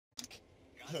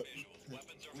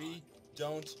We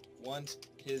don't want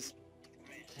his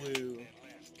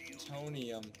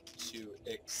plutonium to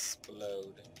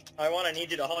explode. I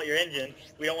need you to halt your engine.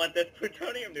 We don't want this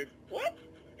plutonium to... What?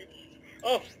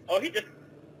 Oh, he just...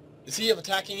 Is he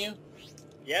attacking you?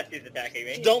 Yes, he's attacking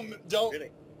me. Don't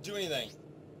Really? do anything.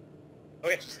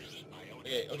 Okay.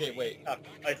 Okay, wait. Oh,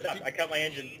 I stopped. I cut my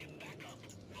engine.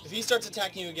 If he starts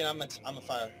attacking you again, I'm a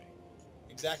fire.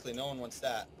 Exactly. No one wants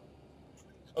that.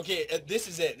 Okay, this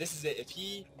is it. This is it. If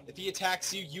he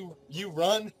attacks you, you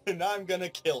run, and I'm gonna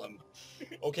kill him.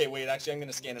 Okay, wait. Actually, I'm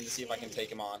gonna scan him to see if I can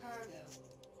take him on.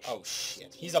 Oh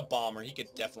shit. He's a bomber. He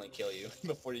could definitely kill you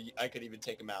before I could even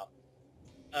take him out.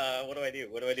 What do I do?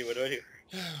 What do I do?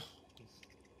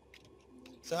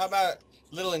 So how about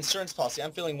little insurance policy?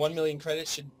 I'm feeling 1 million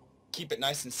credits should keep it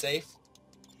nice and safe.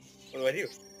 What do I do?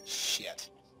 Shit.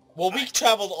 Well, we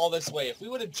traveled all this way. If we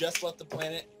would have just left the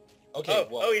planet... Okay,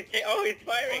 whoa. He's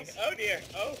firing. Oh, dear.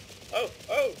 Oh.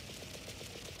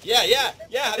 Yeah.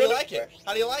 How do you like it?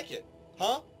 How do you like it?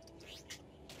 Huh?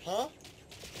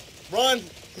 Run!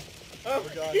 Oh,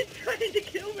 God. He's trying to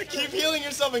kill me. Keep healing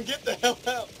yourself and get the hell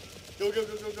out. Go.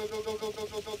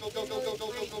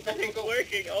 Nothing's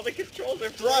working. All the controls are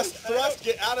Thrust,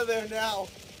 get out of there now.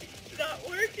 It's not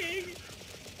working.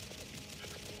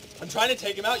 I'm trying to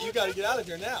take him out. You gotta get out of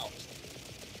here now.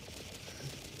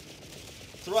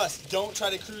 Thrust, don't try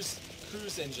to cruise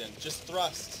engine. Just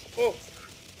thrust. Oh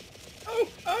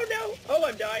no. Oh,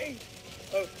 I'm dying.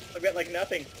 Oh, I've got like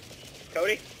nothing.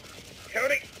 Cody?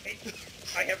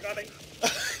 I have nothing.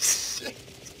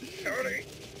 Cody.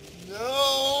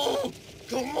 No!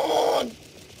 Come on!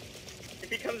 If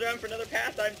he comes around for another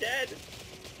pass, I'm dead.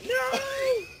 No!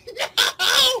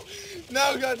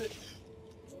 No, God.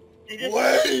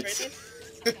 Wait!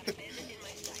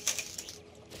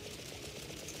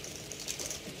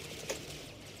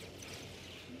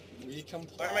 We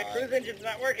comply. Why are my cruise engines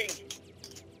not working?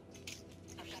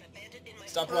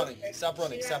 Stop running.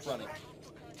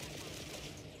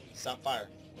 Stop fire.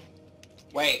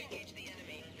 Wait.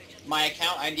 My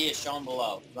account ID is shown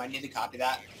below. Do I need to copy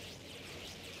that?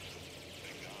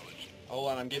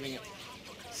 Hold on, I'm giving it.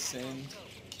 Send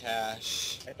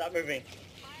cash. I stopped moving.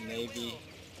 Navy.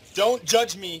 Don't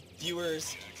judge me,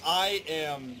 viewers. I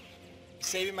am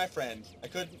saving my friend. I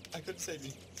couldn't save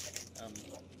you.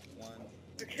 One.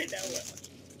 Okay, now what?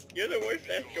 You're the worst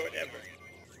escort ever.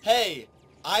 Hey,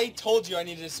 I told you I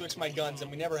needed to switch my guns, and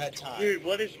we never had time. Dude,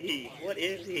 what is he?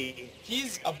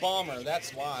 He's a bomber.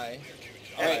 That's why.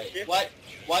 Alright,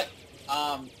 what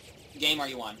game are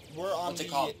you on? We're on What's it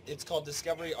called? It's called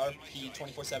Discovery RP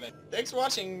 24/7. Thanks for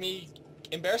watching me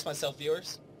embarrass myself,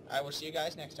 viewers. I will see you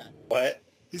guys next time. What?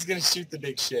 He's gonna shoot the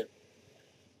big ship.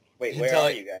 Wait, where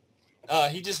are you guys?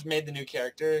 He just made the new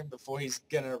character before he's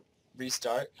gonna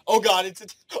restart. Oh God, it's a...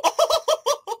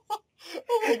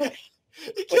 Oh my God.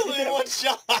 He killed him in one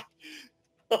shot.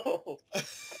 Oh.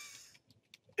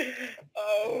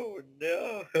 Oh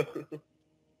no.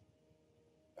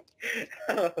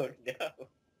 Oh no.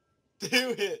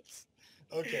 2 hits.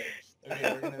 Okay,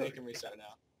 we're gonna make him restart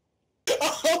now.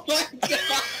 Oh my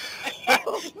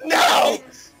God!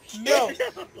 No!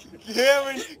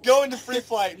 Cameron, go into free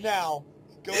flight now.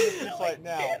 Go into free flight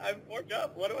now. I'm forked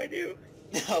up. What do I do?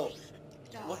 No.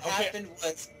 What happened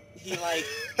was he like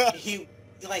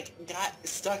got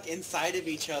stuck inside of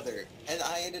each other, and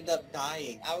I ended up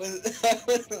dying. I was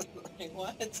like,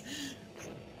 what?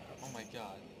 Oh my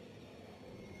God.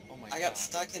 I got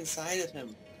stuck inside of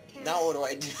him. Now what do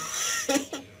I do?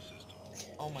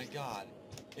 Oh my God.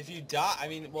 If you die,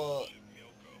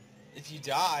 if you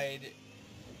died,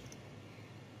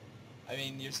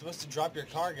 you're supposed to drop your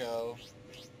cargo.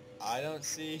 I don't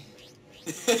see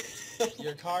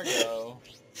your cargo.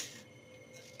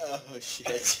 Oh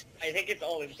shit. I think it's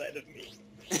all inside of me.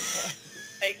 I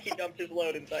think he dumped his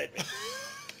load inside me.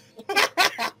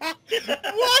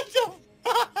 What the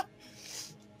fuck?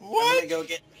 What? I'm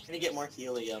gonna get more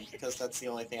helium, because that's the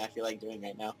only thing I feel like doing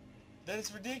right now. That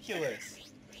is ridiculous.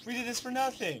 We did this for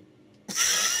nothing.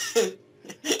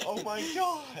 Oh my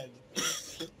God.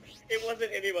 It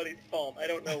wasn't anybody's fault. I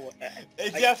don't know what.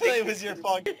 It definitely was your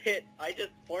fault. I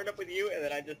just formed up with you, and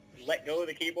then I just let go of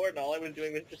the keyboard, and all I was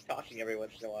doing was just talking every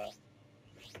once in a while.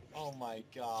 Oh my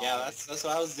God. Yeah, that's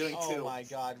what I was doing too. Oh my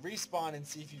God. Respawn and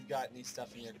see if you've got any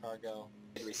stuff in your cargo.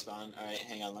 Respawn. Alright,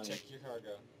 hang on, let me... Check your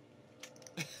cargo.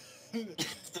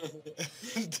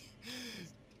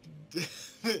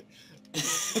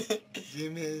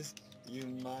 Jimmy's, you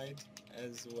might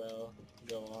as well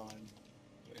go on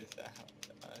without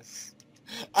us.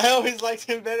 I always liked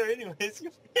him better anyways.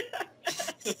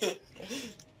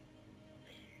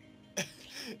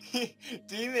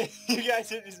 Demon, you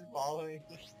guys are just following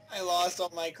me. I lost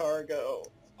all my cargo.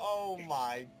 Oh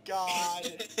my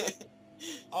god.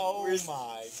 Oh We're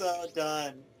my so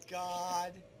done.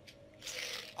 god.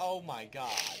 Oh my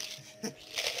god. Your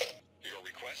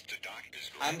request to dock is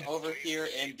I'm granted. over Please here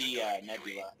proceed in to the docking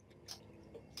nebula.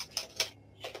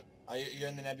 Are you're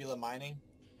in the nebula mining?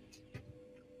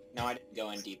 No, I didn't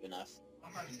go in deep enough.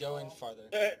 Go in farther.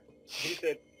 He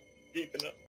said deep enough.